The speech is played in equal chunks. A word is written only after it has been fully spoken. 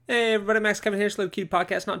Hey everybody, Max Kevin here, LCP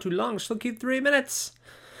podcast. Not too long, LCP 3 minutes.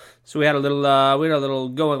 So we had a little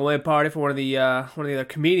going away party for one of the other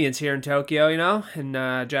comedians here in Tokyo. In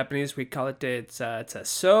Japanese we call it's a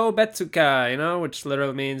sobetsuka, which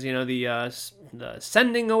literally means the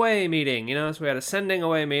sending away meeting. So we had a sending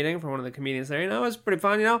away meeting for one of the comedians there. It was pretty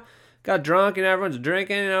fun. Got drunk and everyone's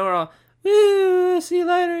drinking. We're all, woo, see you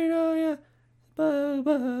later.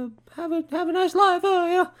 Have a nice life.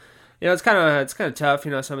 It's kind of tough,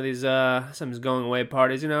 some of these going away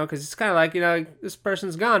parties, because it's kind of like, this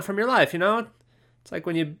person's gone from your life, It's like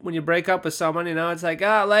when you break up with someone, it's like,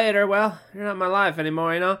 later, well, you're not in my life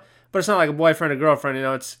anymore, But it's not like a boyfriend or girlfriend,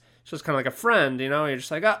 it's just kind of like a friend, You're just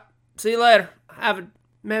like, see you later.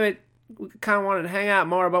 Maybe we kind of wanted to hang out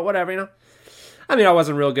more, but whatever, I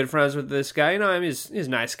wasn't real good friends with this guy, he's a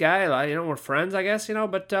nice guy, we're friends, I guess,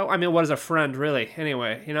 but, what is a friend, really,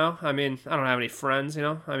 anyway, I don't have any friends,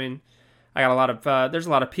 I got a lot of, there's a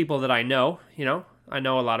lot of people that I know, I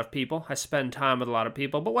know a lot of people, I spend time with a lot of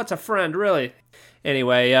people, but what's a friend, really?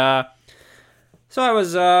 Anyway, so I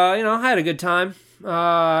was, I had a good time,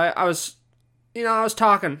 I was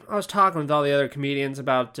talking with all the other comedians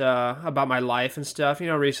about my life and stuff,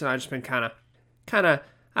 recently I've just been kind of,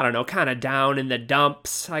 I don't know, kind of down in the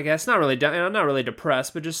dumps, I guess. Not really down, not really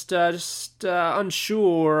depressed, but just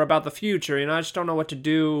unsure about the future. I just don't know what to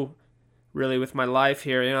do, really, with my life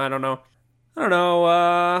here. I don't know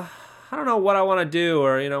what I want to do,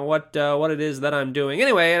 or what it is that I'm doing.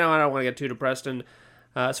 Anyway, I don't want to get too depressed. And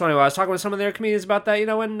so anyway, I was talking with some of their comedians about that.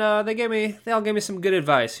 And they all gave me some good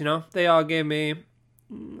advice. They all gave me.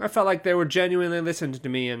 I felt like they were genuinely listening to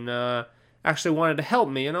me and actually wanted to help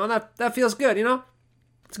me. And that feels good.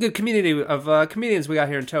 It's a good community of comedians we got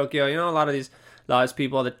here in Tokyo. A lot of these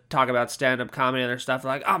people that talk about stand-up comedy and their stuff are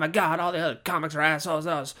like, oh my god, all the other comics are assholes.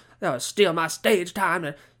 They'll steal my stage time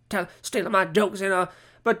and stealing my jokes,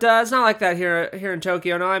 But it's not like that here in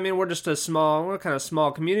Tokyo. No, we're just we're kind of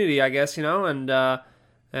small community, I guess, and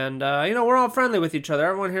we're all friendly with each other.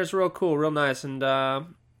 Everyone here is real cool, real nice, and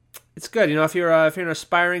it's good. If you're an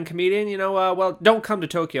aspiring comedian, well, don't come to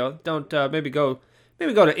Tokyo. Don't maybe go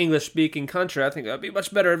to English-speaking country. I think that would be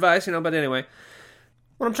much better advice, But anyway,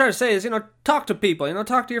 what I'm trying to say is, talk to people,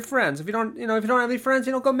 talk to your friends. If you don't have any friends,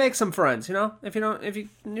 go make some friends, If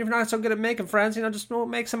you're not so good at making friends, just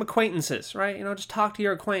make some acquaintances, right? Just talk to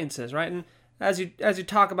your acquaintances, right? And as you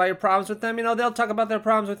talk about your problems with them, they'll talk about their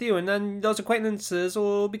problems with you, and then those acquaintances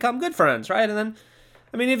will become good friends, right? And then,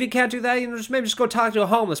 if you can't do that, just go talk to a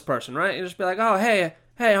homeless person, right? You just be like, oh, hey,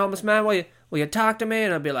 homeless man, will you talk to me?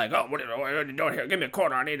 And I'll be like, oh, what are you doing here? Give me a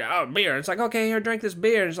quarter, I need a beer. And it's like, okay, here, drink this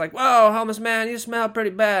beer. And it's like, whoa, homeless man, you smell pretty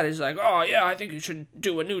bad. He's like, oh, yeah, I think you should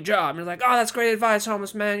do a new job. And you're like, oh, that's great advice,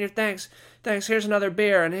 homeless man. Thanks, here's another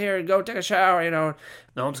beer, and here, go take a shower,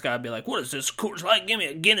 The homeless guy would be like, what is this Coors Light? Give me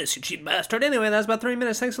a Guinness, you cheap bastard. Anyway, that's about 3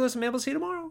 minutes. Thanks for listening, man. We'll see you tomorrow.